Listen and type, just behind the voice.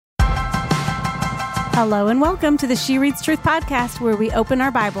Hello and welcome to the She Reads Truth podcast, where we open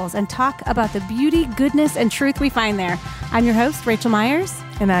our Bibles and talk about the beauty, goodness, and truth we find there. I'm your host, Rachel Myers.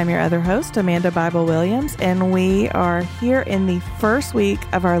 And I'm your other host, Amanda Bible Williams. And we are here in the first week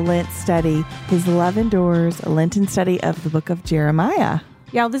of our Lent study, his Love Endures, a Lenten study of the book of Jeremiah.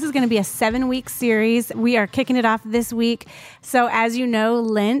 Y'all, this is going to be a 7-week series. We are kicking it off this week. So as you know,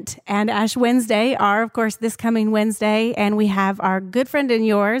 Lent and Ash Wednesday are, of course, this coming Wednesday. And we have our good friend and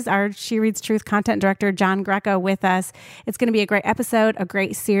yours, our She Reads Truth content director, John Greco, with us. It's going to be a great episode, a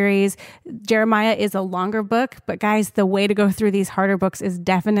great series. Jeremiah is a longer book, but guys, the way to go through these harder books is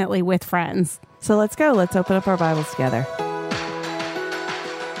definitely with friends. So let's go. Let's open up our Bibles together.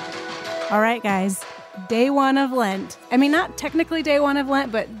 All right, guys. Day one of Lent. I mean, not technically day one of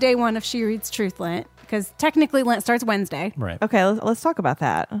Lent, but day one of She Reads Truth Lent, because technically Lent starts Wednesday. Right. Okay, let's talk about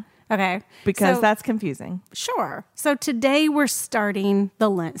that. Okay. Because that's confusing. Sure. So today we're starting the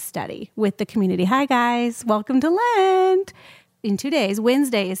Lent study with the community. Hi, guys. Welcome to Lent. In 2 days,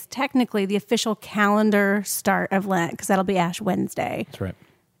 Wednesday is technically the official calendar start of Lent, because that'll be Ash Wednesday. That's right.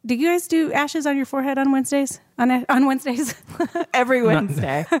 Do you guys do ashes on your forehead on Wednesdays? On Wednesdays? Every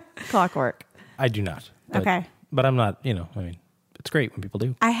Wednesday. Clockwork. I do not. Okay. But I'm not, it's great when people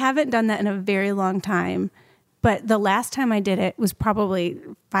do. I haven't done that in a very long time, but the last time I did it was probably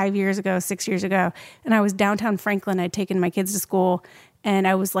 5 years ago, 6 years ago. And I was downtown Franklin. I'd taken my kids to school, and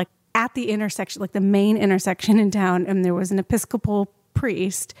I was like at the intersection, like the main intersection in town. And there was an Episcopal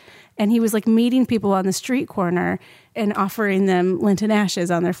priest, and he was like meeting people on the street corner and offering them Lenten ashes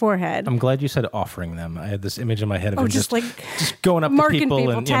on their forehead. I'm glad you said offering them. I had this image in my head of him just going up to marking people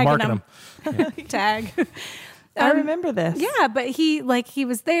and marking them. Yeah. Tag. I remember this. Yeah, but he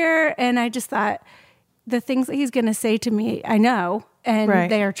was there, and I just thought the things that he's going to say to me, I know, and right.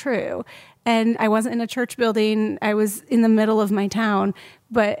 They are true. And I wasn't in a church building. I was in the middle of my town,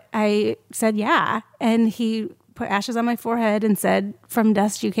 but I said, yeah. And he put ashes on my forehead and said, "From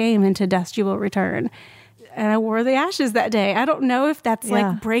dust you came, and to dust you will return." And I wore the ashes that day. I don't know if that's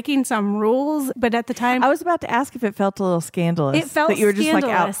like breaking some rules, but at the time, I was about to ask if it felt a little scandalous. It felt that you were scandalous. Just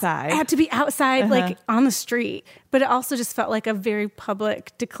like outside. I had to be outside, like on the street. But it also just felt like a very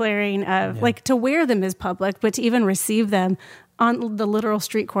public declaring of like to wear them is public, but to even receive them on the literal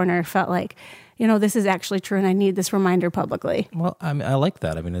street corner felt like, this is actually true, and I need this reminder publicly. Well, I like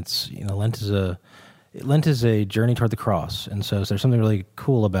that. I mean, it's Lent is a journey toward the cross, and so there's something really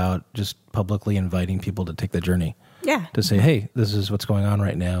cool about just publicly inviting people to take the journey. Yeah. To say, hey, this is what's going on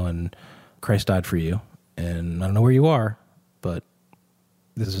right now, and Christ died for you, and I don't know where you are, but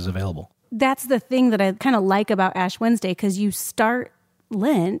this is available. That's the thing that I kind of like about Ash Wednesday, because you start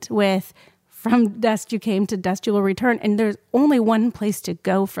Lent with "From dust you came, to dust you will return," and there's only one place to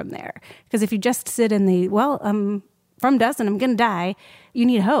go from there. Because if you just sit in the, from dust and I'm going to die, you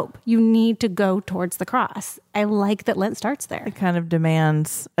need hope. You need to go towards the cross. I like that Lent starts there. It kind of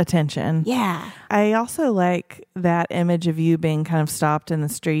demands attention. Yeah. I also like that image of you being kind of stopped in the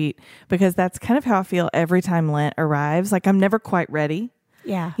street, because that's kind of how I feel every time Lent arrives. Like I'm never quite ready.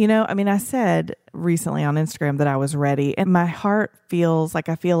 Yeah. I said recently on Instagram that I was ready, and my heart feels like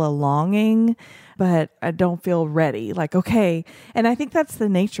I feel a longing, but I don't feel ready. Like, okay. And I think that's the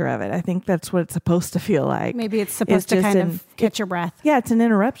nature of it. I think that's what it's supposed to feel like. Maybe it's supposed to kind of catch your breath. Yeah, it's an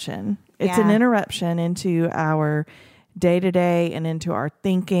interruption. It's an interruption into our day-to-day and into our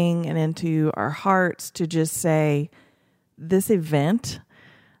thinking and into our hearts to just say, this event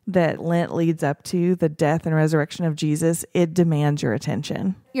that Lent leads up to, the death and resurrection of Jesus, it demands your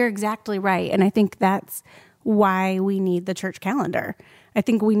attention. You're exactly right. And I think that's why we need the church calendar. I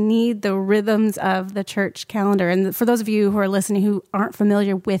think we need the rhythms of the church calendar. And for those of you who are listening who aren't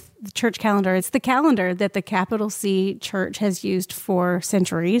familiar with the church calendar, it's the calendar that the capital C church has used for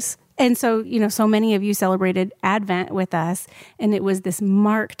centuries. And so, so many of you celebrated Advent with us, and it was this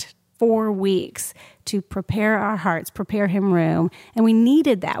marked 4 weeks to prepare our hearts, prepare him room. And we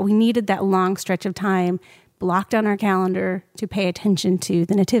needed that. We needed that long stretch of time blocked on our calendar to pay attention to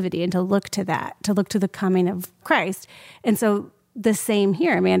the nativity and to look to that, to look to the coming of Christ. And so the same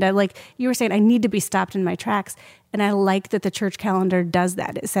here, Amanda, like you were saying, I need to be stopped in my tracks. And I like that the church calendar does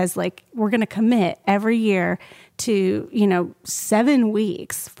that. It says like, we're going to commit every year to, 7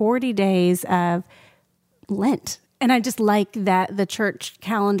 weeks, 40 days of Lent. And I just like that the church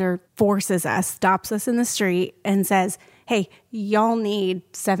calendar forces us, stops us in the street and says, hey, y'all need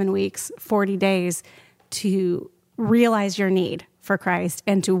 7 weeks, 40 days to realize your need for Christ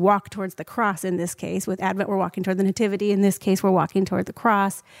and to walk towards the cross. In this case, with Advent, we're walking toward the nativity. In this case, we're walking toward the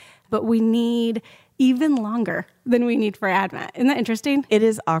cross. But we need even longer than we need for Advent. Isn't that interesting? It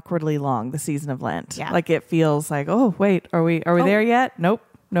is awkwardly long, the season of Lent. Yeah. Like it feels like, oh, wait, are we there yet? Nope.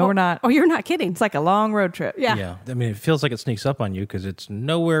 No, we're not. Oh, you're not kidding. It's like a long road trip. Yeah. I mean, it feels like it sneaks up on you because it's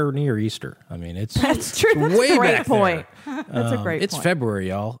nowhere near Easter. I mean, That's true. That's way a great back point. there. That's a great It's point. February,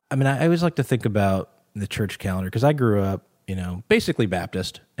 y'all. I mean, I always like to think about the church calendar because I grew up, basically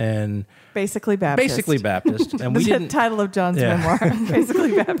Baptist and Basically Baptist. And we the didn't. title of John's memoir.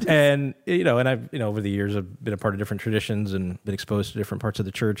 Basically Baptist. And I've over the years I've been a part of different traditions and been exposed to different parts of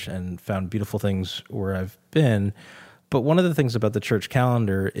the church and found beautiful things where I've been. But one of the things about the church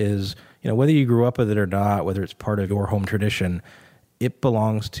calendar is, whether you grew up with it or not, whether it's part of your home tradition, it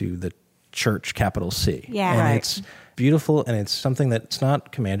belongs to the church, capital C. Yeah. And Right. it's beautiful, and it's something that's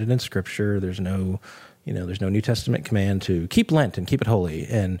not commanded in Scripture. There's no New Testament command to keep Lent and keep it holy.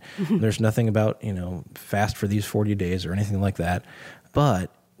 And there's nothing about, fast for these 40 days or anything like that.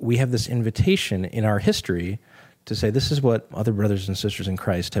 But we have this invitation in our history to say this is what other brothers and sisters in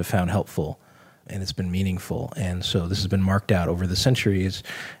Christ have found helpful. And it's been meaningful. And so this has been marked out over the centuries,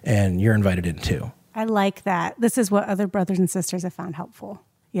 and you're invited in too. I like that. This is what other brothers and sisters have found helpful.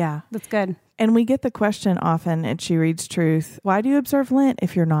 Yeah. That's good. And we get the question often at She Reads Truth, why do you observe Lent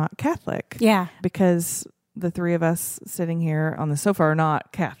if you're not Catholic? Yeah. Because the three of us sitting here on the sofa are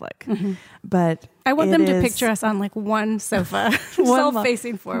not Catholic. Mm-hmm. But I want it them to is- picture us on like one sofa, One all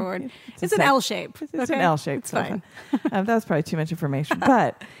facing forward. It's an sec- L shape. It's an L-shaped It's sofa. fine. That was probably too much information.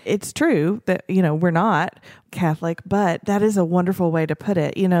 But it's true that, we're not Catholic, but that is a wonderful way to put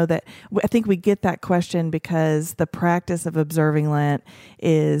it. That I think we get that question because the practice of observing Lent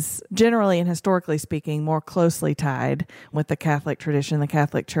is generally and historically speaking more closely tied with the Catholic tradition, the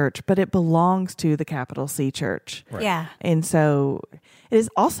Catholic Church, but it belongs to the capital C Church. Right. Yeah. And so it is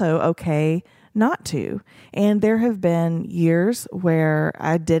also okay not to. And there have been years where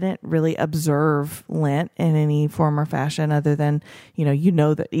I didn't really observe Lent in any form or fashion other than,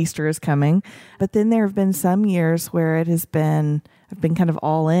 that Easter is coming. But then there have been some years where I've been kind of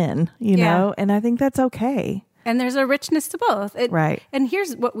all in, and I think that's okay. And there's a richness to both. Right. And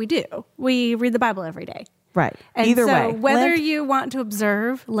here's what we do. We read the Bible every day. Right. And Either so way. whether Lent- you want to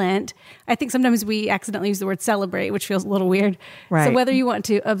observe Lent, I think sometimes we accidentally use the word celebrate, which feels a little weird. Right. So whether you want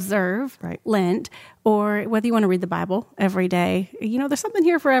to observe Right. Lent or whether you want to read the Bible every day, there's something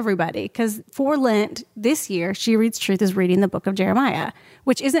here for everybody. Because for Lent this year, She Reads Truth is reading the book of Jeremiah,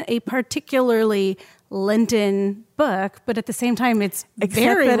 which isn't a particularly Lenten book, but at the same time, it's Except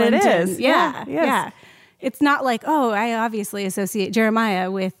very that it Lenten. is. Yeah. Yes. Yeah. It's not like, I obviously associate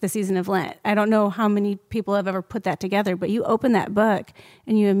Jeremiah with the season of Lent. I don't know how many people have ever put that together, but you open that book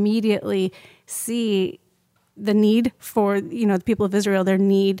and you immediately see the need for, the people of Israel, their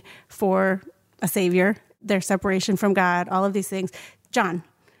need for a savior, their separation from God, all of these things. John,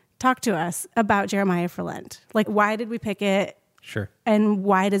 talk to us about Jeremiah for Lent. Like, why did we pick it? Sure. And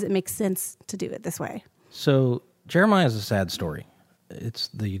why does it make sense to do it this way? So Jeremiah is a sad story. It's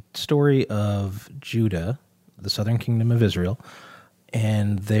the story of Judah, the southern kingdom of Israel,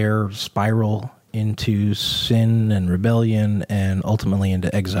 and their spiral into sin and rebellion and ultimately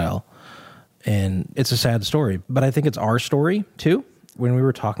into exile. And it's a sad story, but I think it's our story too. When we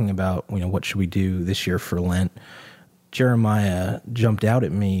were talking about, what should we do this year for Lent, Jeremiah jumped out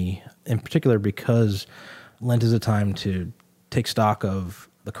at me in particular because Lent is a time to take stock of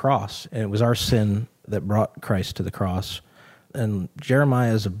the cross, and it was our sin that brought Christ to the cross. And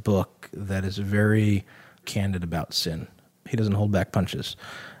Jeremiah is a book that is very candid about sin. He doesn't hold back punches.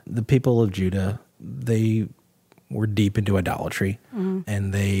 The people of Judah, they were deep into idolatry,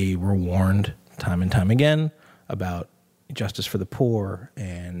 and they were warned time and time again about justice for the poor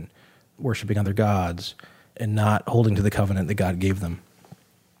and worshiping other gods and not holding to the covenant that God gave them.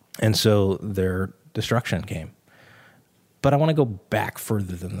 And so their destruction came. But I want to go back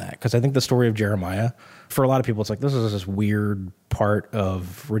further than that, because I think the story of Jeremiah, for a lot of people, it's like, this is this weird part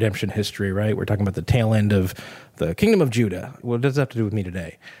of redemption history, right? We're talking about the tail end of the kingdom of Judah. What does that have to do with me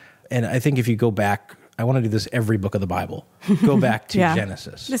today? And I think if you go back, I want to do this every book of the Bible. Go back to Yeah.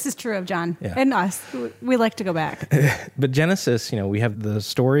 Genesis. This is true of John Yeah. and us. We like to go back. But Genesis, we have the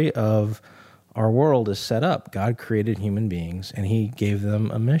story of our world is set up. God created human beings, and he gave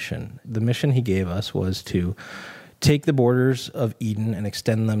them a mission. The mission he gave us was to take the borders of Eden and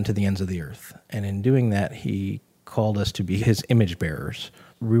extend them to the ends of the earth. And in doing that, he called us to be his image bearers.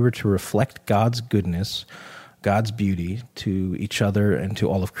 We were to reflect God's goodness, God's beauty to each other and to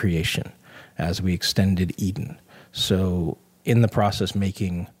all of creation as we extended Eden. So in the process,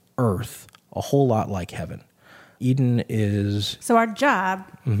 making earth a whole lot like heaven. Eden is... So our job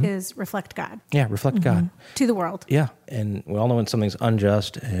is reflect God. Yeah, reflect God. To the world. Yeah, and we all know when something's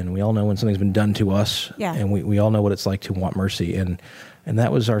unjust, and we all know when something's been done to us, Yeah. and we all know what it's like to want mercy. And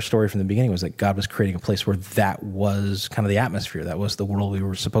that was our story from the beginning, was that God was creating a place where that was kind of the atmosphere. That was the world we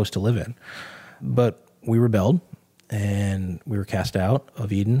were supposed to live in. But we rebelled, and we were cast out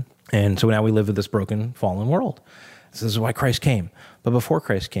of Eden. And so now we live in this broken, fallen world. So this is why Christ came. But before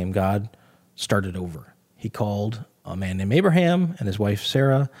Christ came, God started over. He called a man named Abraham and his wife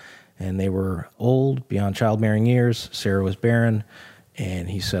Sarah, and they were old, beyond childbearing years. Sarah was barren. And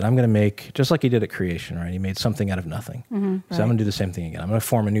he said, I'm going to make, just like he did at creation, right? He made something out of nothing. So I'm going to do the same thing again. I'm going to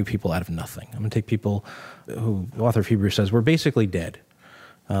form a new people out of nothing. I'm going to take people who, the author of Hebrews says, we're basically dead.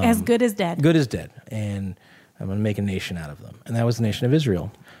 As good as dead. Good as dead. And I'm going to make a nation out of them. And that was the nation of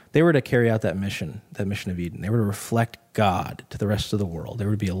Israel. They were to carry out that mission of Eden. They were to reflect God to the rest of the world. They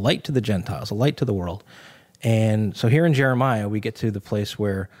were to be a light to the Gentiles, a light to the world. And so here in Jeremiah, we get to the place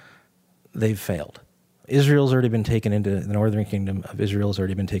where they've failed. Israel's already been taken into, the northern kingdom of Israel has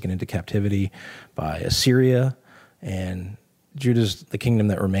already been taken into captivity by Assyria, and Judah's the kingdom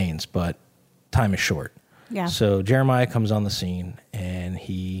that remains, but time is short. Yeah. So Jeremiah comes on the scene, and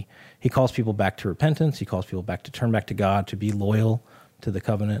he calls people back to repentance. He calls people back to turn back to God, to be loyal to the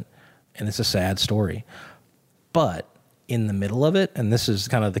covenant, and it's a sad story. But in the middle of it, and this is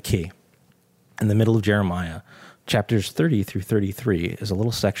kind of the key, in the middle of Jeremiah, chapters 30 through 33 is a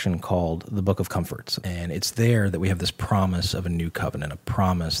little section called the Book of Comforts. And it's there that we have this promise of a new covenant, a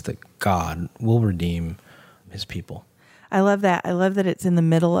promise that God will redeem his people. I love that. I love that it's in the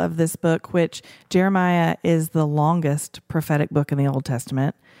middle of this book, which Jeremiah is the longest prophetic book in the Old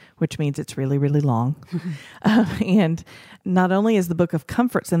Testament, which means it's really, really long. And not only is the Book of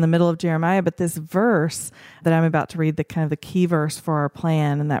Comforts in the middle of Jeremiah, but this verse that I'm about to read, the kind of the key verse for our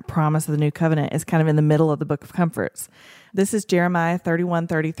plan and that promise of the new covenant, is kind of in the middle of the Book of Comforts. This is Jeremiah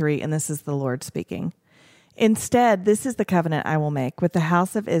 31:33, and this is the Lord speaking. Instead, this is the covenant I will make with the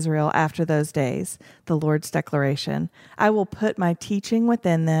house of Israel after those days, the Lord's declaration. I will put my teaching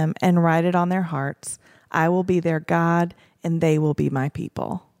within them and write it on their hearts. I will be their God, and they will be my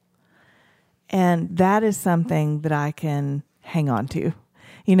people. And that is something that I can hang on to.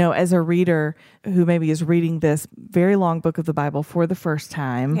 You know, as a reader who maybe is reading this very long book of the Bible for the first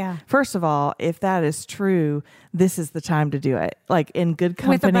time, first of all, if that is true, this is the time to do it. Like in good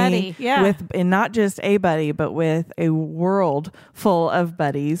company. With a buddy, and not just a buddy, but with a world full of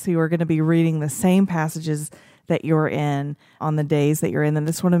buddies who are going to be reading the same passages that you're in on the days that you're in. And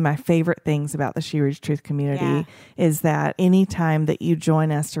this is one of my favorite things about the She Reads Truth community is that anytime that you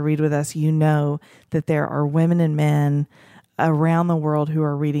join us to read with us, you know that there are women and men around the world who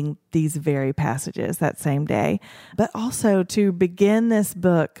are reading these very passages that same day. But also to begin this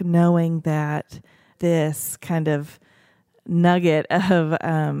book knowing that this kind of nugget of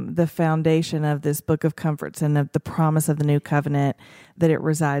the foundation of this Book of Comforts and of the promise of the new covenant, that it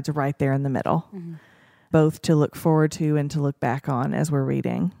resides right there in the middle. Both to look forward to and to look back on as we're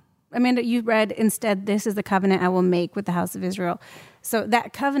reading. Amanda, you read, instead, this is the covenant I will make with the house of Israel. So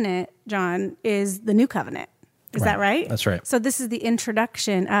that covenant, John, is the new covenant. Is that right? That's right. So this is the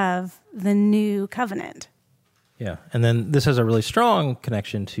introduction of the new covenant. Yeah. And then this has a really strong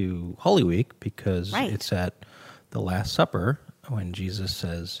connection to Holy Week because it's at the Last Supper when Jesus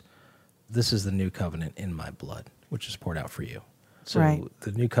says, this is the new covenant in my blood, which is poured out for you. So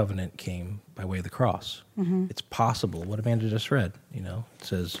the new covenant came by way of the cross. It's possible. What Amanda just read, you know, it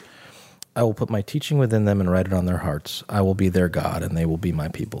says, I will put my teaching within them and write it on their hearts. I will be their God and they will be my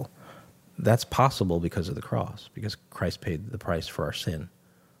people. That's possible because of the cross, because Christ paid the price for our sin.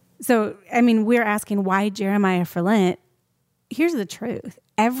 So, I mean, we're asking why Jeremiah for Lent. Here's the truth.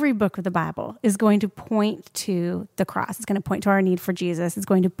 Every book of the Bible is going to point to the cross. It's going to point to our need for Jesus. It's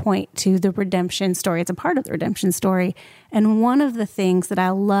going to point to the redemption story. It's a part of the redemption story. And one of the things that I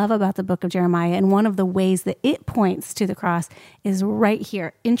love about the book of Jeremiah, and one of the ways that it points to the cross, is right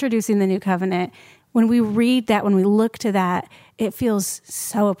here, introducing the new covenant. When we read that, when we look to that, it feels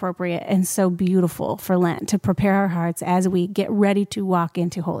so appropriate and so beautiful for Lent to prepare our hearts as we get ready to walk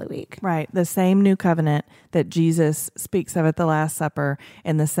into Holy Week. Right. The same new covenant that Jesus speaks of at the Last Supper,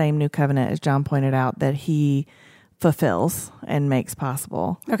 and the same new covenant, as John pointed out, that he fulfills and makes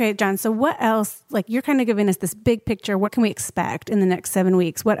possible. Okay, John, so what else, like you're kind of giving us this big picture. What can we expect in the next 7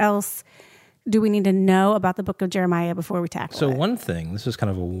 weeks? What else do we need to know about the book of Jeremiah before we tackle it? So one thing, this is kind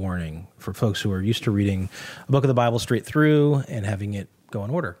of a warning for folks who are used to reading a book of the Bible straight through and having it go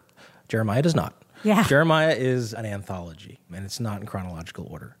in order. Jeremiah does not. Yeah. Jeremiah is an anthology, and it's not in chronological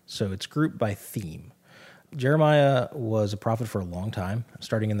order. So it's grouped by theme. Jeremiah was a prophet for a long time,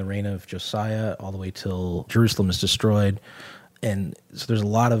 starting in the reign of Josiah all the way till Jerusalem is destroyed. And so there's a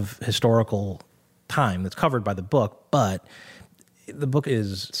lot of historical time that's covered by the book, but the book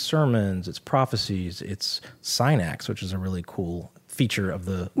is sermons, it's prophecies, it's synacts, which is a really cool feature of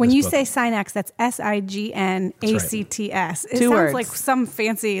the When you book. say synacts, that's SIGNACTS. It 2 sounds words. like some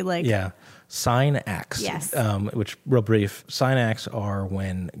fancy Yeah. Synacts. Yes. Which, real brief, synacts are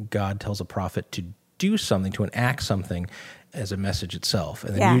when God tells a prophet to do something, to enact something as a message itself.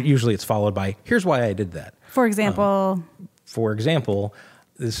 And then usually it's followed by, here's why I did that. For example,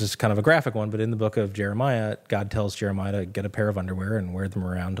 This is kind of a graphic one, but in the book of Jeremiah, God tells Jeremiah to get a pair of underwear and wear them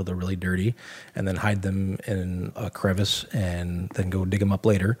around till they're really dirty, and then hide them in a crevice, and then go dig them up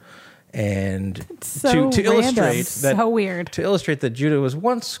later. And so to illustrate that, so weird. to illustrate that Judah was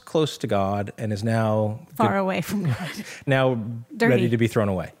once close to God and is now Far away from God. now Dirty. ready to be thrown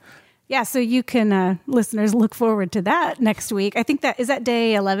away. Yeah, so you can, listeners, look forward to that next week. I think is that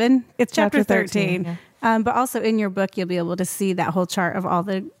day 11? It's chapter 13. yeah. But also in your book, you'll be able to see that whole chart of all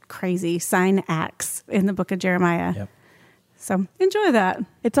the crazy sign acts in the book of Jeremiah. Yep. So enjoy that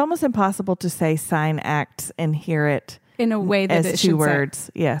It's almost impossible to say sign acts and hear it in a way that as it 2 should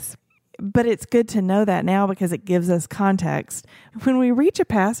words. Yes. But it's good to know that now because it gives us context. When we reach a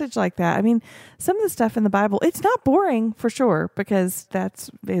passage like that, I mean, some of the stuff in the Bible, it's not boring for sure, because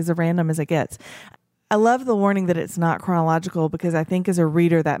that's as random as it gets. I love the warning that it's not chronological, because I think as a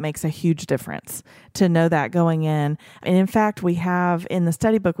reader that makes a huge difference to know that going in. And in fact, we have in the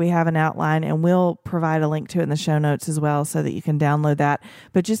study book, we have an outline, and we'll provide a link to it in the show notes as well so that you can download that.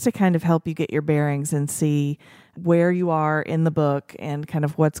 But just to kind of help you get your bearings and see where you are in the book and kind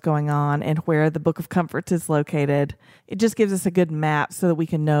of what's going on and where the Book of Comforts is located. It just gives us a good map so that we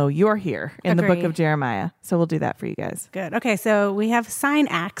can know you're here in the book Agree. of Jeremiah. So we'll do that for you guys. Good. Okay, so we have sign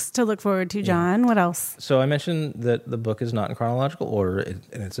acts to look forward to, John. What else? So I mentioned that the book is not in chronological order, and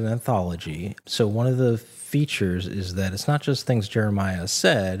it's an anthology. So one of the features is that it's not just things Jeremiah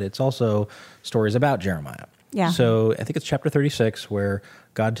said, it's also stories about Jeremiah. Yeah. So I think it's chapter 36 where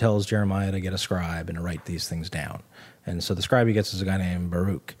God tells Jeremiah to get a scribe and to write these things down. And so the scribe he gets is a guy named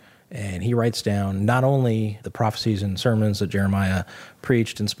Baruch. And he writes down not only the prophecies and sermons that Jeremiah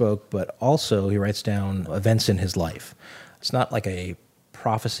preached and spoke, but also he writes down events in his life. It's not like a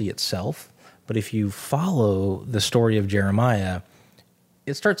prophecy itself, but if you follow the story of Jeremiah,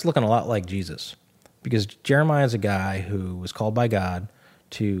 it starts looking a lot like Jesus. Because Jeremiah is a guy who was called by God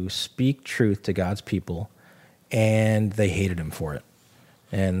to speak truth to God's people, and they hated him for it.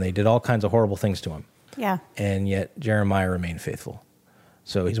 And they did all kinds of horrible things to him. Yeah. And yet Jeremiah remained faithful.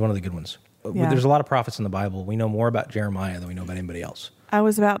 So he's one of the good ones. Yeah. There's a lot of prophets in the Bible. We know more about Jeremiah than we know about anybody else. I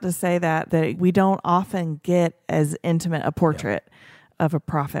was about to say that we don't often get as intimate a portrait of a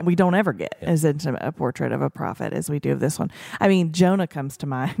prophet. We don't ever get as intimate a portrait of a prophet as we do of this one. I mean, Jonah comes to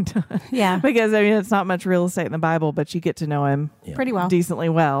mind. Yeah. Because, I mean, it's not much real estate in the Bible, but you get to know him Pretty well. decently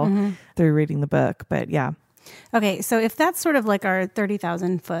well through reading the book. But yeah. Okay, so if that's sort of like our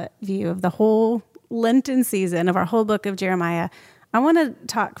 30,000-foot view of the whole Lenten season of our whole book of Jeremiah, I want to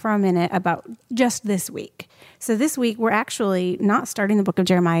talk for a minute about just this week. So this week, we're actually not starting the book of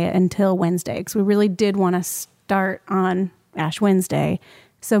Jeremiah until Wednesday, because we really did want to start on Ash Wednesday.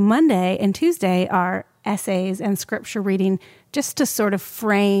 So Monday and Tuesday are essays and scripture reading just to sort of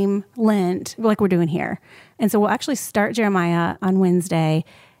frame Lent like we're doing here. And so we'll actually start Jeremiah on Wednesday.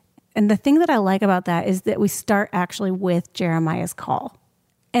 And the thing that I like about that is that we start actually with Jeremiah's call.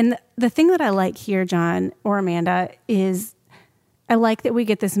 And the thing that I like here, John or Amanda, is I like that we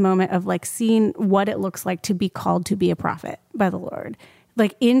get this moment of like seeing what it looks like to be called to be a prophet by the Lord.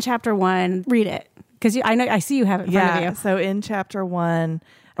 Like in chapter 1, read it. Because I see you have it in front of you. So in chapter 1,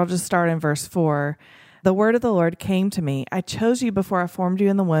 I'll just start in verse 4. The word of the Lord came to me. I chose you before I formed you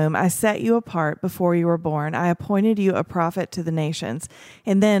in the womb. I set you apart before you were born. I appointed you a prophet to the nations.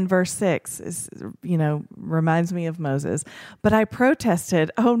 And then verse 6 is, reminds me of Moses. But I protested,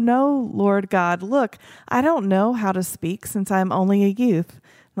 oh no, Lord God, look, I don't know how to speak since I'm only a youth.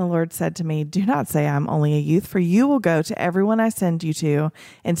 The Lord said to me, do not say I'm only a youth, for you will go to everyone I send you to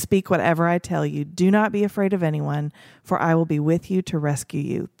and speak whatever I tell you. Do not be afraid of anyone, for I will be with you to rescue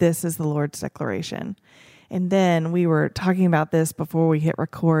you. This is the Lord's declaration. And then we were talking about this before we hit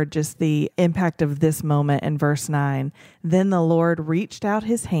record, just the impact of this moment in verse 9. Then the Lord reached out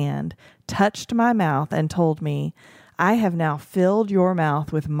his hand, touched my mouth, and told me, I have now filled your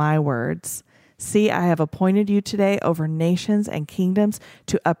mouth with my words. See, I have appointed you today over nations and kingdoms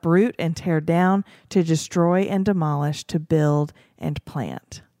to uproot and tear down, to destroy and demolish, to build and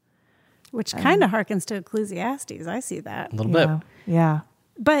plant. Which kind of harkens to Ecclesiastes. I see that. A little bit. Yeah.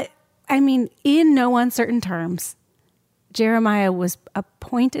 But I mean, in no uncertain terms, Jeremiah was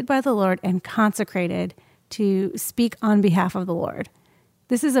appointed by the Lord and consecrated to speak on behalf of the Lord.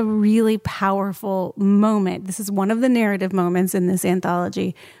 This is a really powerful moment. This is one of the narrative moments in this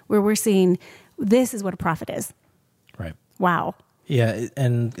anthology where we're seeing this is what a prophet is. Right. Wow. Yeah,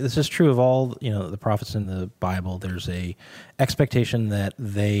 and this is true of all, the prophets in the Bible. There's a expectation that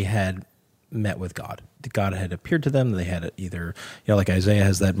they had met with God. God had appeared to them. They had either, like Isaiah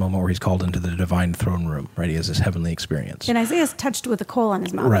has that moment where he's called into the divine throne room, right? He has this heavenly experience. And Isaiah's touched with a coal on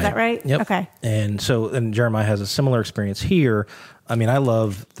his mouth. Right. Is that right? Yep. Okay. And Jeremiah has a similar experience here. I mean, I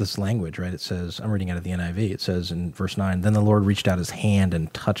love this language, right? It says, I'm reading out of the NIV. It says in verse 9, then the Lord reached out his hand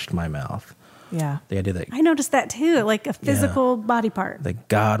and touched my mouth. Yeah. The idea that I noticed that too, like a physical body part. that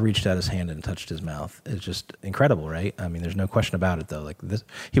God reached out his hand and touched his mouth is just incredible, right? I mean, there's no question about it, though. Like this,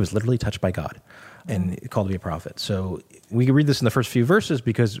 he was literally touched by God and called to be a prophet. So we can read this in the first few verses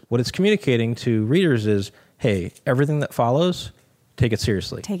because what it's communicating to readers is, hey, everything that follows, take it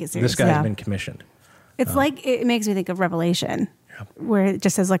seriously. Take it seriously. This guy's been commissioned. It's like, it makes me think of Revelation, where it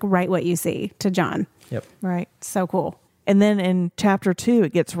just says, like, write what you see to John. Yep. Right. So cool. And then in chapter 2,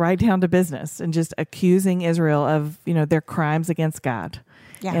 it gets right down to business and just accusing Israel of, their crimes against God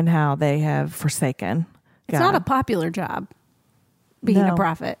and how they have forsaken God. It's not a popular job being a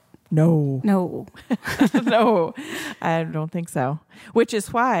prophet. No. No. No, I don't think so. Which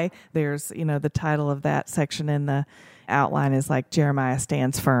is why there's, the title of that section in the outline is like Jeremiah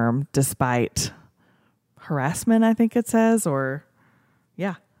stands firm despite harassment, I think it says, or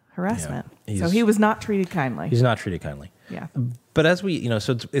harassment. Yeah, so he was not treated kindly. He's not treated kindly. Yeah. But as we,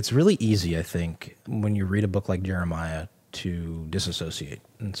 so it's really easy, I think, when you read a book like Jeremiah to disassociate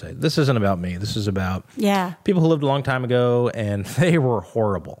and say, this isn't about me. This is about people who lived a long time ago and they were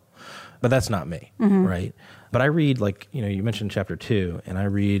horrible. But that's not me, right? But I read, like, you mentioned chapter 2, and I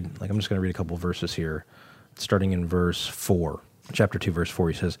read, like, I'm just going to read a couple verses here, starting in verse 4. Chapter 2, verse 4,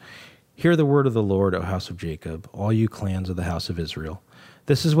 he says, hear the word of the Lord, O house of Jacob, all you clans of the house of Israel.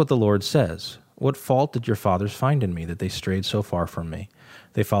 This is what the Lord says. What fault did your fathers find in me that they strayed so far from me?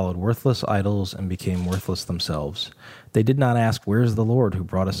 They followed worthless idols and became worthless themselves. They did not ask, where is the Lord who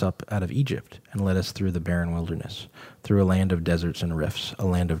brought us up out of Egypt and led us through the barren wilderness, through a land of deserts and rifts, a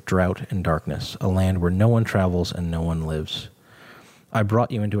land of drought and darkness, a land where no one travels and no one lives. I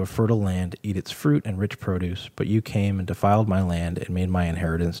brought you into a fertile land, eat its fruit and rich produce, but you came and defiled my land and made my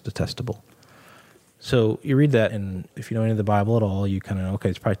inheritance detestable. So you read that, and if you know any of the Bible at all, you kind of know,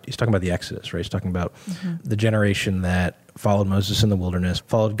 okay, he's talking about the Exodus, right? He's talking about the generation that followed Moses in the wilderness,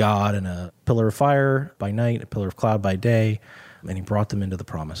 followed God in a pillar of fire by night, a pillar of cloud by day, and he brought them into the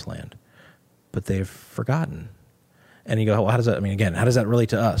promised land. But they've forgotten. And you go, well, how does that relate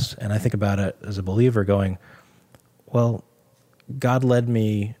to us? And I think about it as a believer going, well, God led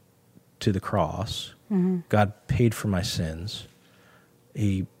me to the cross. God paid for my sins.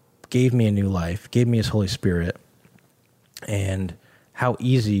 He gave me a new life, gave me his Holy Spirit, and how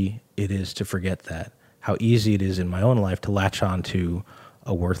easy it is to forget that, how easy it is in my own life to latch on to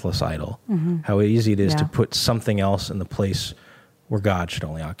a worthless idol, how easy it is to put something else in the place where God should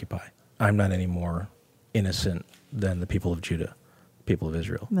only occupy. I'm not any more innocent than the people of Judah, people of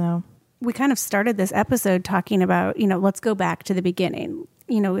Israel. No. We kind of started this episode talking about, let's go back to the beginning.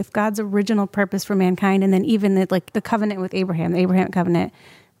 If God's original purpose for mankind, and then even the covenant with Abraham, the Abrahamic covenant,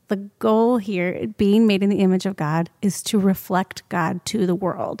 the goal here, being made in the image of God, is to reflect God to the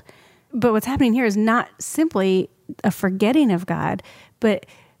world. But what's happening here is not simply a forgetting of God, but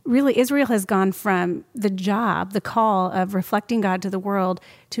really Israel has gone from the call of reflecting God to the world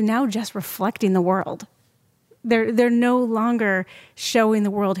to now just reflecting the world. They're no longer showing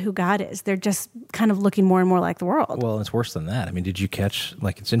the world who God is. They're just kind of looking more and more like the world. Well, it's worse than that. I mean, did you catch,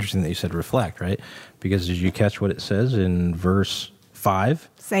 it's interesting that you said reflect, right? Because did you catch what it says in verse 5?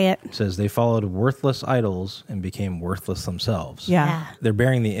 Say it. It says they followed worthless idols and became worthless themselves. Yeah. They're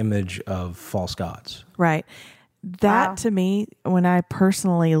bearing the image of false gods. Right. That to me, when I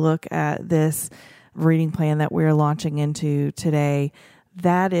personally look at this reading plan that we're launching into today,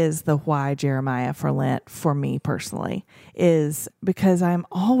 that is the why Jeremiah for Lent for me personally, is because I'm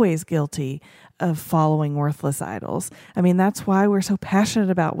always guilty of following worthless idols. I mean, that's why we're so passionate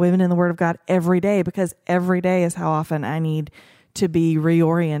about women in the Word of God every day, because every day is how often I need to be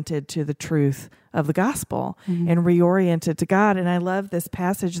reoriented to the truth of the gospel and reoriented to God. And I love this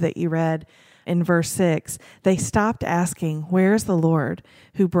passage that you read in verse 6. They stopped asking, where's the Lord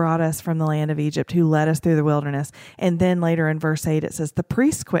who brought us from the land of Egypt, who led us through the wilderness? And then later in verse 8, it says, the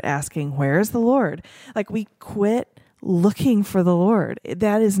priests quit asking, where's the Lord? Like, we quit looking for the Lord.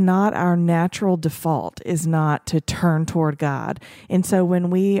 That is not our natural default, is not to turn toward God. And so when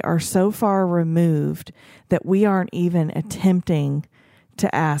we are so far removed that we aren't even attempting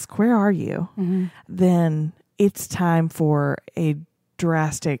to ask, where are you? Mm-hmm. Then it's time for a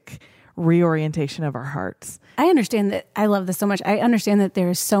drastic reorientation of our hearts. I understand that. I love this so much. I understand that there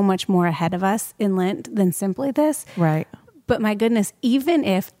is so much more ahead of us in Lent than simply this. Right. But my goodness, even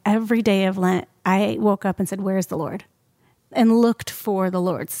if every day of Lent, I woke up and said, where is the Lord? And looked for the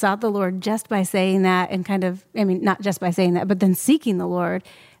Lord, sought the Lord just by saying that, and not just by saying that, but then seeking the Lord.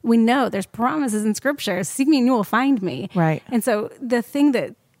 We know there's promises in Scripture. Seek me and you will find me. Right. And so the thing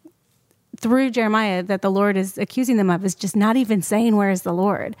that through Jeremiah that the Lord is accusing them of is just not even saying, where is the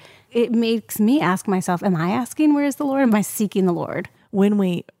Lord? It makes me ask myself, am I asking where is the Lord? Am I seeking the Lord? When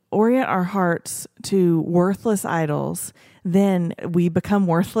we orient our hearts to worthless idols, then we become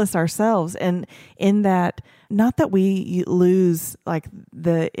worthless ourselves. And in that, not that we lose like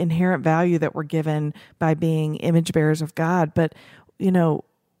the inherent value that we're given by being image bearers of God, but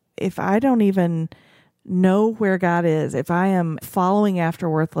if I don't even know where God is, if I am following after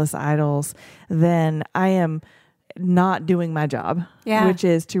worthless idols, then I am not doing my job, which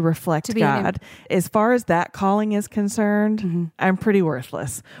is to reflect God. As far as that calling is concerned, mm-hmm. I'm pretty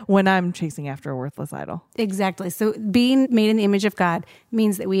worthless when I'm chasing after a worthless idol. Exactly. So being made in the image of God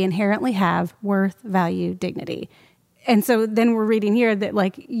means that we inherently have worth, value, dignity. And so then we're reading here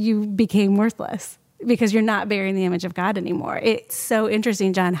that you became worthless because you're not bearing the image of God anymore. It's so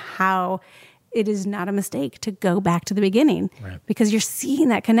interesting, John, how it is not a mistake to go back to the beginning, right? Because you're seeing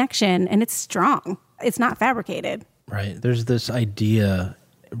that connection and it's strong. It's not fabricated. Right. There's this idea,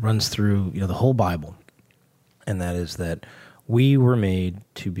 it runs through the whole Bible, and that is that we were made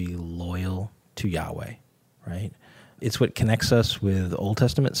to be loyal to Yahweh, right? It's what connects us with Old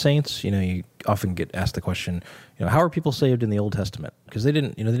Testament saints. You often get asked the question, how are people saved in the Old Testament? Because they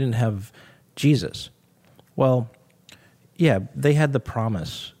didn't have Jesus. Well, yeah, they had the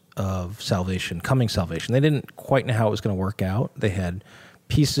promise of salvation, coming salvation. They didn't quite know how it was going to work out. They had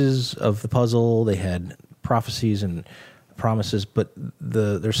pieces of the puzzle. They had prophecies and promises, but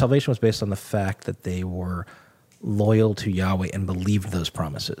their salvation was based on the fact that they were loyal to Yahweh and believed those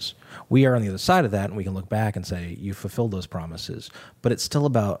promises. We are on the other side of that, and we can look back and say, you fulfilled those promises, but it's still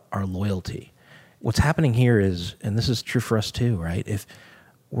about our loyalty. What's happening here is, and this is true for us too, right? If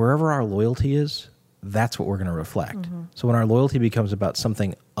wherever our loyalty is, that's what we're going to reflect. Mm-hmm. So when our loyalty becomes about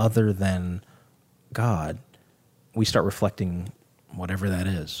something other than God, we start reflecting whatever that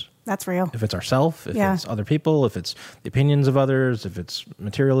is. That's real. If it's ourself, if it's other people, if it's the opinions of others, if it's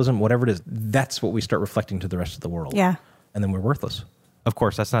materialism, whatever it is, that's what we start reflecting to the rest of the world. Yeah. And then we're worthless. Of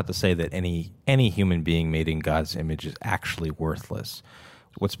course, that's not to say that any human being made in God's image is actually worthless.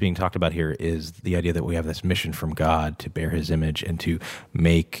 What's being talked about here is the idea that we have this mission from God to bear his image and to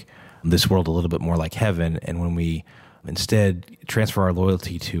make this world a little bit more like heaven. And when we instead transfer our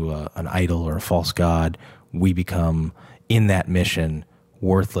loyalty to an idol or a false god, we become, in that mission,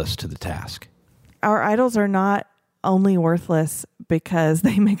 worthless to the task. Our idols are not only worthless because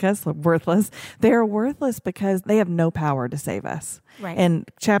they make us look worthless. They are worthless because they have no power to save us. Right. And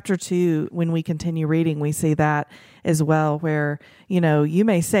chapter 2, when we continue reading, we see that as well, where, you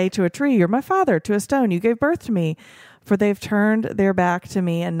may say to a tree, you're my father, to a stone, you gave birth to me. For they've turned their back to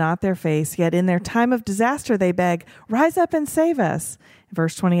me and not their face. Yet in their time of disaster, they beg, rise up and save us.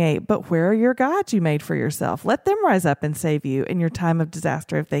 Verse 28, but where are your gods you made for yourself? Let them rise up and save you in your time of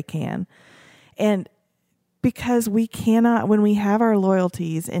disaster if they can. And because we cannot, when we have our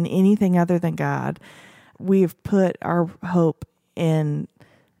loyalties in anything other than God, we've put our hope in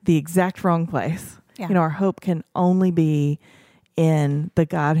the exact wrong place. Yeah. Our hope can only be in the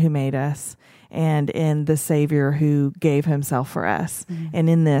God who made us and in the Savior who gave himself for us. Mm-hmm. And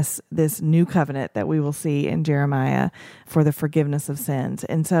in this new covenant that we will see in Jeremiah for the forgiveness of sins.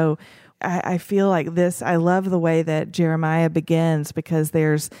 And so I feel like this, I love the way that Jeremiah begins, because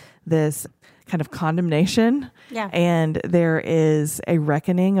there's this kind of condemnation. Yeah. And there is a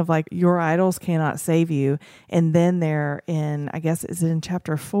reckoning of your idols cannot save you. And then there in, I guess, is it in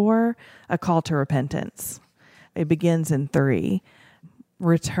chapter 4, a call to repentance. It begins in 3.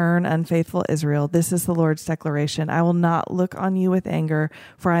 Return, unfaithful Israel. This is the Lord's declaration. I will not look on you with anger,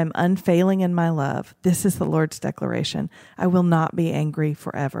 for I am unfailing in my love. This is the Lord's declaration. I will not be angry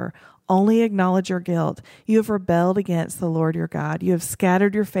forever. Only acknowledge your guilt. You have rebelled against the Lord your God. You have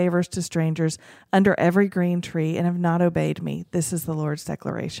scattered your favors to strangers under every green tree and have not obeyed me. This is the Lord's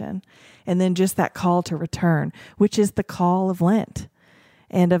declaration. And then just that call to return, which is the call of Lent.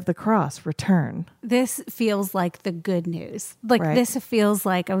 and of the cross, return. This feels like the good news. Like Right. this feels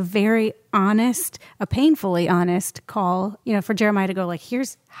like a very honest, a painfully honest call, for Jeremiah to go like,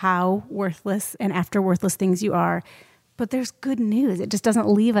 here's how worthless and after worthless things you are. But there's good news. It just doesn't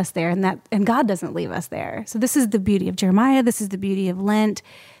leave us there, and God doesn't leave us there. So this is the beauty of Jeremiah. This is the beauty of Lent,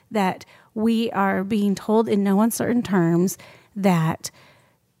 that we are being told in no uncertain terms that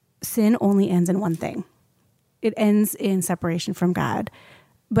sin only ends in one thing. It ends in separation from God.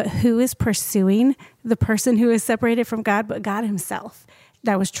 But who is pursuing the person who is separated from God but God himself?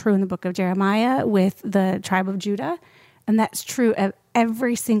 That was true in the book of Jeremiah with the tribe of Judah. And that's true of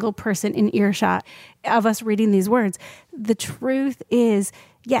every single person in earshot of us reading these words. The truth is,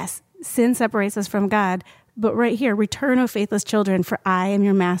 yes, sin separates us from God. But right here, return, O faithless children, for I am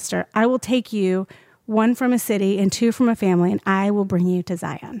your master. I will take you, one from a city and two from a family, and I will bring you to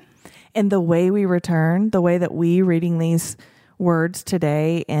Zion. And the way we return, the way that we reading these words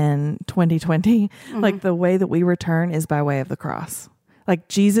today in 2020, like the way that we return is by way of the cross. Like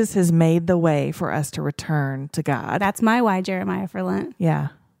Jesus has made the way for us to return to God. That's my why Jeremiah for Lent. Yeah.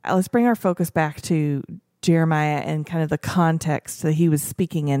 Let's bring our focus back to Jeremiah and kind of the context that he was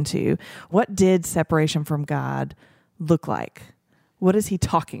speaking into. What did separation from God look like? What is he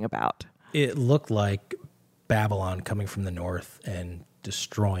talking about? It looked like Babylon coming from the north and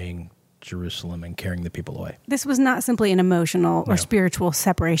destroying Jerusalem and carrying the people away. This was not simply an emotional or spiritual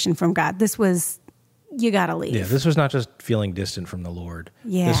separation from God. This was, you got to leave. Yeah, this was not just feeling distant from the Lord.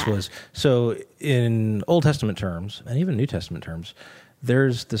 Yeah. This was, so in Old Testament terms, and even New Testament terms,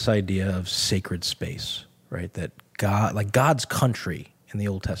 there's this idea of sacred space, right? That God, like God's country in the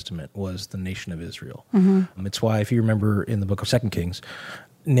Old Testament was the nation of Israel. It's why, if you remember in the book of 2 Kings,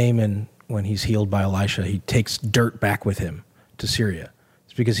 Naaman, when he's healed by Elisha, he takes dirt back with him to Syria.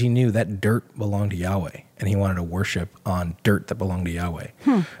 It's because he knew that dirt belonged to Yahweh, and he wanted to worship on dirt that belonged to Yahweh.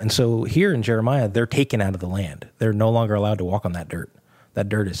 And so here in Jeremiah, they're taken out of the land. They're no longer allowed to walk on that dirt. That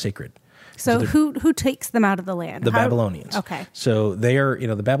dirt is sacred. So who takes them out of the land? The Babylonians. Okay. So they are,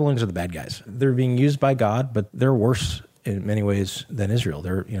 the Babylonians are the bad guys. They're being used by God, but they're worse in many ways than Israel.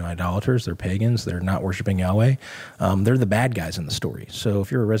 They're, idolaters, they're pagans, they're not worshiping Yahweh. They're the bad guys in the story. So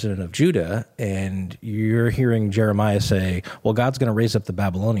if you're a resident of Judah and you're hearing Jeremiah say, well, God's going to raise up the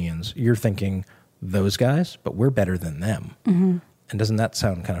Babylonians, you're thinking, those guys, but we're better than them. And doesn't that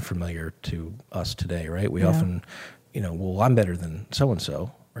sound kind of familiar to us today, right? We often, well, I'm better than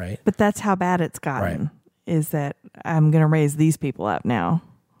so-and-so, right? But that's how bad it's gotten, is that I'm going to raise these people up now.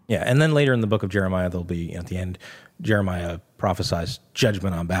 Yeah, and then later in the book of Jeremiah, there'll be, at the end, Jeremiah prophesies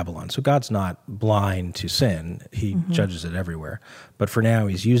judgment on Babylon. So God's not blind to sin. He judges it everywhere. But for now,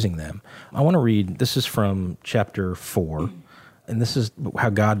 he's using them. I want to read, this is from chapter 4, and this is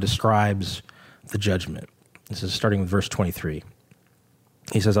how God describes the judgment. This is starting with verse 23.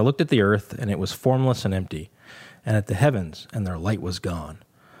 He says, I looked at the earth, and it was formless and empty, and at the heavens, and their light was gone.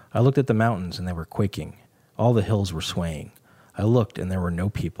 I looked at the mountains, and they were quaking. All the hills were swaying. I looked, and there were no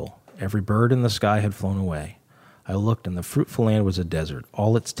people. Every bird in the sky had flown away. I looked, and the fruitful land was a desert.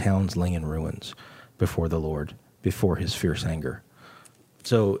 All its towns lay in ruins before the Lord, before his fierce anger.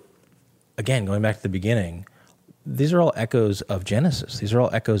 So, again, going back to the beginning, these are all echoes of Genesis. These are all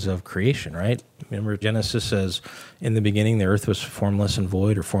echoes of creation, right? Remember, Genesis says, in the beginning, the earth was formless and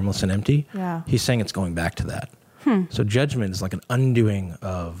void, or formless and empty. Yeah. He's saying it's going back to that. So judgment is like an undoing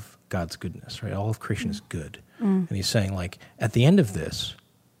of God's goodness, right? All of creation is good. And he's saying, like, at the end of this,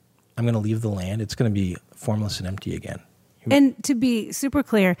 I'm going to leave the land. It's going to be formless and empty again. And to be super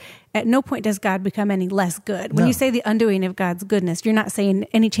clear, at no point does God become any less good. When you say the undoing of God's goodness, you're not saying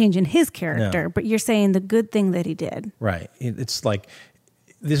any change in his character, but you're saying the good thing that he did. Right. It's like,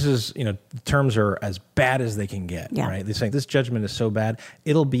 this is, terms are as bad as they can get, right? They're saying this judgment is so bad,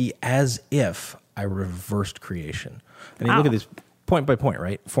 it'll be as if I reversed creation. And you look at this point by point,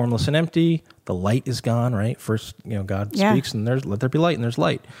 right? Formless and empty, the light is gone, right? First, God speaks and let there be light, and there's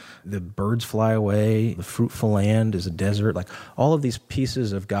light. The birds fly away, the fruitful land is a desert, like all of these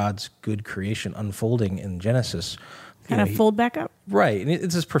pieces of God's good creation unfolding in Genesis. Kind of fold back up. Right. And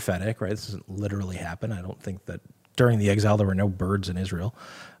it's just prophetic, right? This doesn't literally happen. I don't think that during the exile there were no birds in Israel.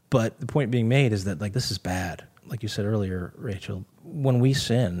 But the point being made is that, like, this is bad. Like you said earlier, Rachel, when we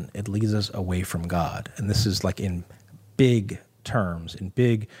sin, it leads us away from God. And this is like in big terms, in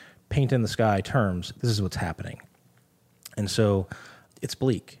big paint in the sky terms, this is what's happening. And so it's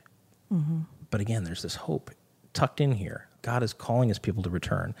bleak. But again, there's this hope tucked in here. God is calling his people to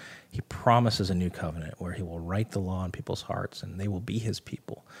return. He promises a new covenant where he will write the law in people's hearts and they will be his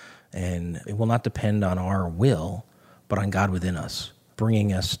people. And it will not depend on our will, but on God within us,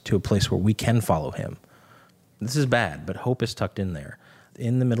 bringing us to a place where we can follow him. This is bad, but hope is tucked in there.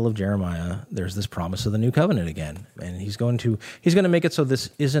 in the middle of Jeremiah, there's this promise of the new covenant again. And he's going to make it so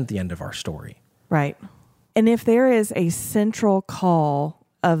this isn't the end of our story. Right. And if there is a central call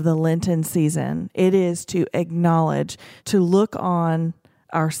of the Lenten season, it is to acknowledge, to look on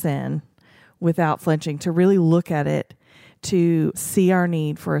our sin without flinching, to really look at it, to see our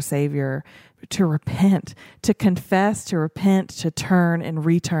need for a Savior, to repent, to confess, to repent, to turn and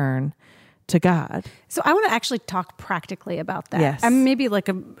return to God. So I want to actually talk practically about that. Yes.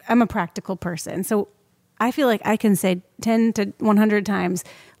 I'm a practical person. So I feel like I can say 10 to 100 times,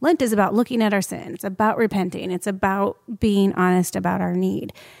 Lent is about looking at our sin. It's about repenting. It's about being honest about our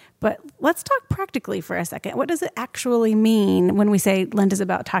need. But let's talk practically for a second. What does it actually mean when we say Lent is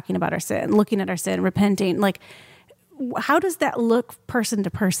about talking about our sin, looking at our sin, repenting? Like, how does that look person to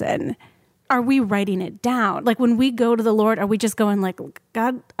person? Are we writing it down? Like when we go to the Lord, are we just going like,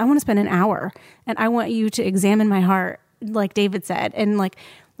 God, I want to spend an hour and I want you to examine my heart, like David said, and like,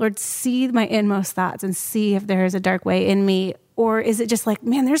 Lord, see my inmost thoughts and see if there is a dark way in me? Or is it just like,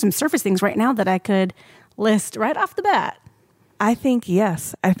 man, there's some surface things right now that I could list right off the bat? I think,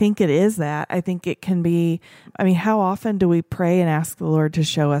 yes, I think it is that. I think it can be, how often do we pray and ask the Lord to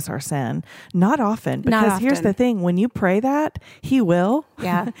show us our sin? Not often, because here's the thing, when you pray that, He will.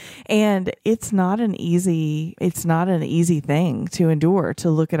 Yeah. And it's not an easy thing to endure,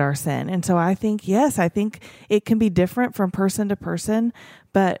 to look at our sin. And so I think, yes, I think it can be different from person to person.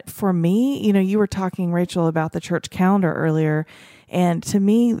 But for me, you were talking, Rachel, about the church calendar earlier. And to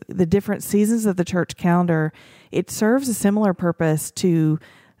me, the different seasons of the church calendar, it serves a similar purpose to,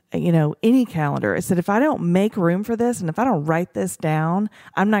 any calendar. It's that if I don't make room for this and if I don't write this down,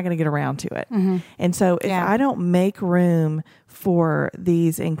 I'm not going to get around to it. Mm-hmm. And so if I don't make room for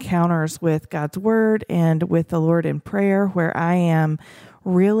these encounters with God's word and with the Lord in prayer, where I am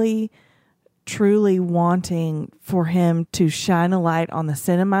really truly wanting for Him to shine a light on the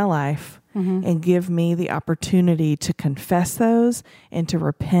sin in my life, mm-hmm. and give me the opportunity to confess those and to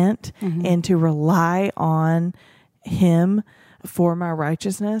repent, mm-hmm. and to rely on Him for my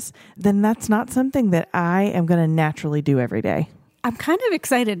righteousness, then that's not something that I am going to naturally do every day. I'm kind of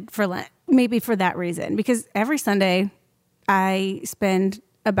excited for Lent, maybe for that reason, because every Sunday I spend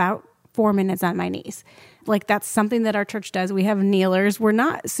about 4 minutes on my knees. Like that's something that our church does. We have kneelers. We're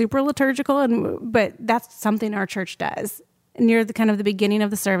not super liturgical, but that's something our church does. Near the kind of the beginning of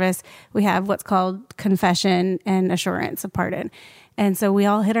the service, we have what's called confession and assurance of pardon. And so we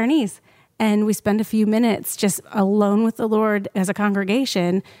all hit our knees and we spend a few minutes just alone with the Lord as a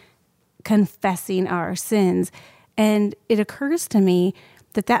congregation, confessing our sins. And it occurs to me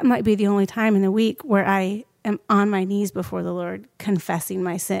that that might be the only time in the week where I am on my knees before the Lord confessing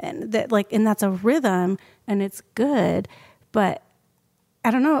my sin. And that's a rhythm and it's good, but I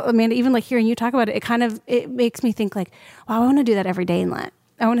don't know, Amanda, even like hearing you talk about it, it makes me think like, wow, I want to do that every day in Lent.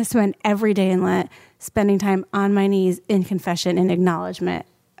 I want to spend every day in Lent spending time on my knees in confession and acknowledgement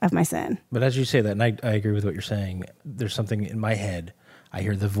of my sin. But as you say that, and I agree with what you're saying, there's something in my head. I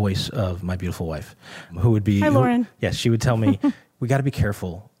hear the voice of my beautiful wife, who would be... Hi, Lauren. Yes, she would tell me, we got to be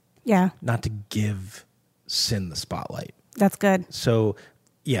careful not to give sin the spotlight. That's good. So,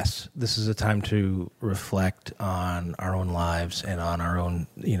 yes, this is a time to reflect on our own lives and on our own,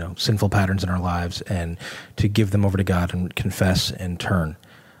 sinful patterns in our lives and to give them over to God and confess and turn.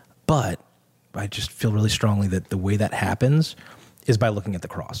 But I just feel really strongly that the way that happens is by looking at the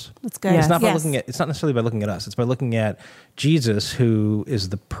cross. That's good. It's not it's not necessarily by looking at us. It's by looking at Jesus, who is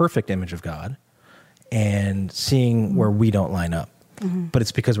the perfect image of God, and seeing where we don't line up. Mm-hmm. But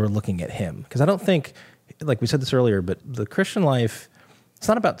it's because we're looking at Him. Because I don't think, like we said this earlier, but the Christian life, it's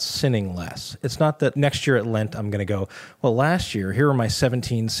not about sinning less. It's not that next year at Lent, I'm going to go, well, last year, here are my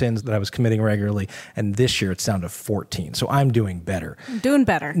 17 sins that I was committing regularly, and this year it's down to 14. So I'm doing better. Doing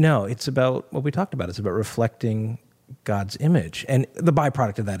better. No, it's about what we talked about. It's about reflecting God's image. And the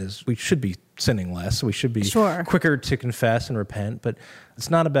byproduct of that is we should be sinning less. We should be quicker to confess and repent. But it's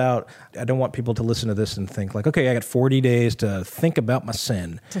not about, I don't want people to listen to this and think like, okay, I got 40 days to think about my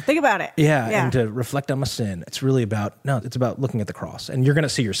sin. To think about it. Yeah. And to reflect on my sin. It's really about, it's about looking at the cross. And you're going to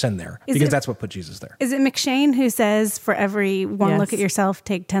see your sin there because that's what put Jesus there. Is it McShane who says for every one look at yourself,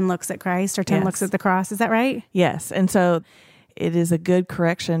 take 10 looks at Christ or 10 looks at the cross? Is that right? Yes. And so it is a good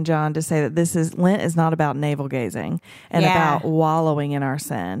correction, John, to say that Lent is not about navel gazing and about wallowing in our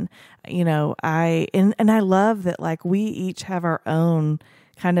sin. I love that like we each have our own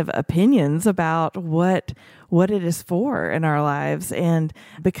kind of opinions about what it is for in our lives. And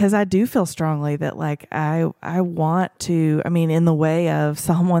because I do feel strongly that like I want to, in the way of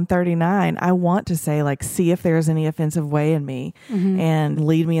Psalm 139, I want to say like, see if there's any offensive way in me, mm-hmm. and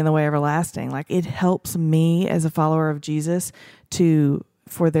lead me in the way everlasting. Like it helps me as a follower of Jesus to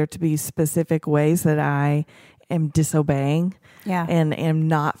for there to be specific ways that I am disobeying and am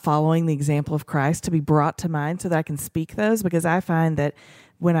not following the example of Christ to be brought to mind so that I can speak those, because I find that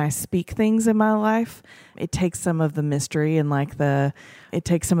when I speak things in my life, it takes some of the mystery and it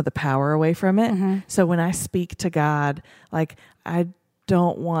takes some of the power away from it. Mm-hmm. So when I speak to God, like I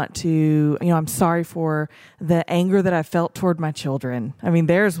don't want to, I'm sorry for the anger that I felt toward my children. I mean,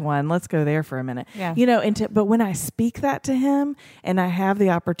 there's one. Let's go there for a minute. Yeah. But when I speak that to him and I have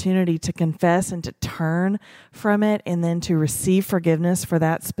the opportunity to confess and to turn from it and then to receive forgiveness for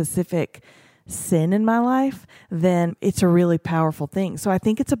that specific sin in my life, then it's a really powerful thing. So I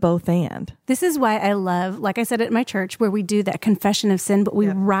think it's a both and. This is why I love, like I said at my church, where we do that confession of sin, but we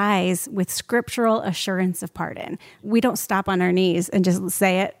rise with scriptural assurance of pardon. We don't stop on our knees and just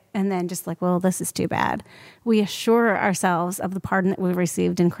say it and then just like, well, this is too bad. We assure ourselves of the pardon that we've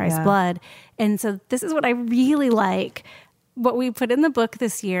received in Christ's blood. And so this is what I really like. What we put in the book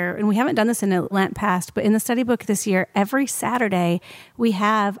this year, and we haven't done this in a Lent past, but in the study book this year, every Saturday, we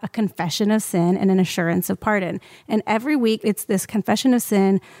have a confession of sin and an assurance of pardon. And every week, it's this confession of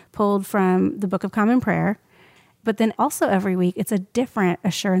sin pulled from the Book of Common Prayer. But then also every week, it's a different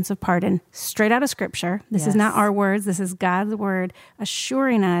assurance of pardon, straight out of Scripture. This is not our words. This is God's word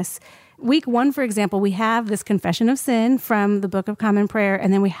assuring us. Week 1, for example, we have this confession of sin from the Book of Common Prayer,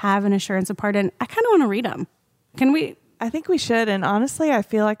 and then we have an assurance of pardon. I kind of want to read them. Can we? I think we should. And honestly, I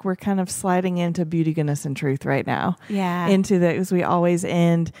feel like we're kind of sliding into beauty, goodness, and truth right now. Yeah. Into that, because we always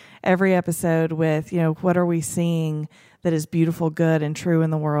end every episode with, what are we seeing that is beautiful, good, and true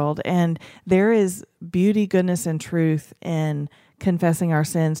in the world? And there is beauty, goodness, and truth in confessing our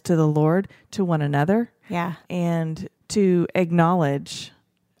sins to the Lord, to one another. Yeah. And to acknowledge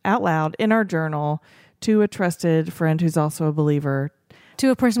out loud in our journal to a trusted friend who's also a believer. To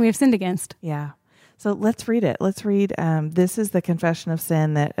a person we have sinned against. Yeah. So let's read it. Let's read. This is the confession of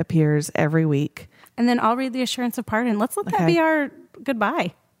sin that appears every week. And then I'll read the assurance of pardon. Let's let that be our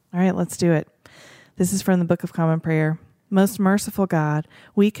goodbye. All right, let's do it. This is from the Book of Common Prayer. Most merciful God,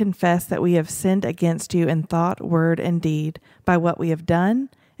 we confess that we have sinned against you in thought, word, and deed, by what we have done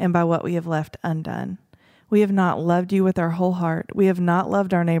and by what we have left undone. We have not loved you with our whole heart. We have not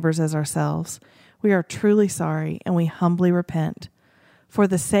loved our neighbors as ourselves. We are truly sorry, and we humbly repent. For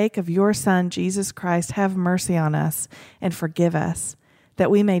the sake of your Son, Jesus Christ, have mercy on us and forgive us,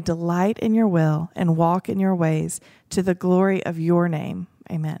 that we may delight in your will and walk in your ways to the glory of your name.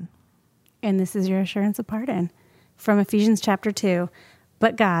 Amen. And this is your assurance of pardon from Ephesians chapter 2.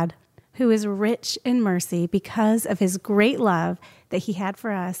 But God, who is rich in mercy because of his great love that he had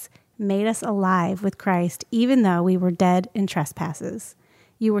for us, made us alive with Christ, even though we were dead in trespasses.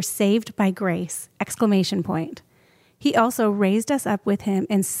 You were saved by grace! ! He also raised us up with him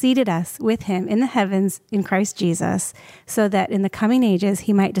and seated us with him in the heavens in Christ Jesus, so that in the coming ages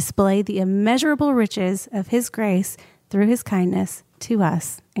he might display the immeasurable riches of his grace through his kindness to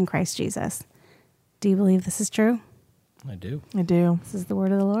us in Christ Jesus. Do you believe this is true? I do. I do. This is the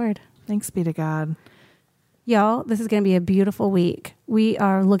word of the Lord. Thanks be to God. Y'all, this is going to be a beautiful week. We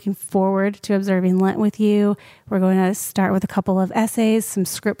are looking forward to observing Lent with you. We're going to start with a couple of essays, some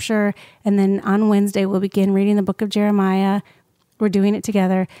scripture, and then on Wednesday we'll begin reading the book of Jeremiah. We're doing it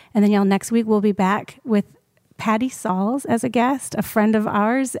together. And then y'all, next week we'll be back with Patty Sauls as a guest, a friend of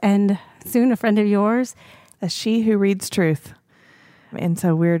ours and soon a friend of yours. A she who reads truth. And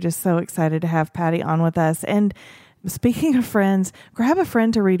so we're just so excited to have Patty on with us. And speaking of friends, grab a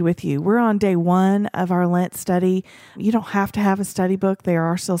friend to read with you. We're on day 1 of our Lent study. You don't have to have a study book. There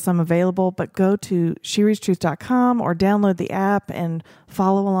are still some available, but go to shereadstruth.com or download the app and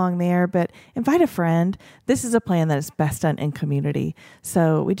follow along there. But invite a friend. This is a plan that is best done in community.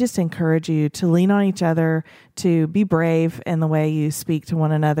 So we just encourage you to lean on each other, to be brave in the way you speak to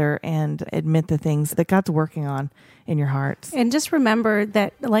one another and admit the things that God's working on in your hearts. And just remember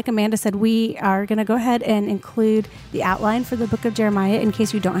that, like Amanda said, we are going to go ahead and include the outline for the book of Jeremiah in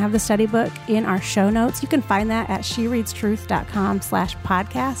case you don't have the study book in our show notes. You can find that at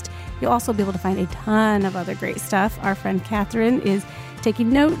shereadstruth.com/podcast. You'll also be able to find a ton of other great stuff. Our friend Catherine is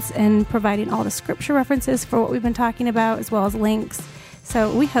taking notes and providing all the scripture references for what we've been talking about, as well as links.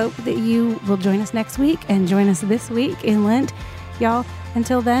 So we hope that you will join us next week and join us this week in Lent. Y'all,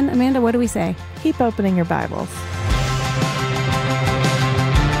 until then, Amanda, what do we say? Keep opening your Bibles.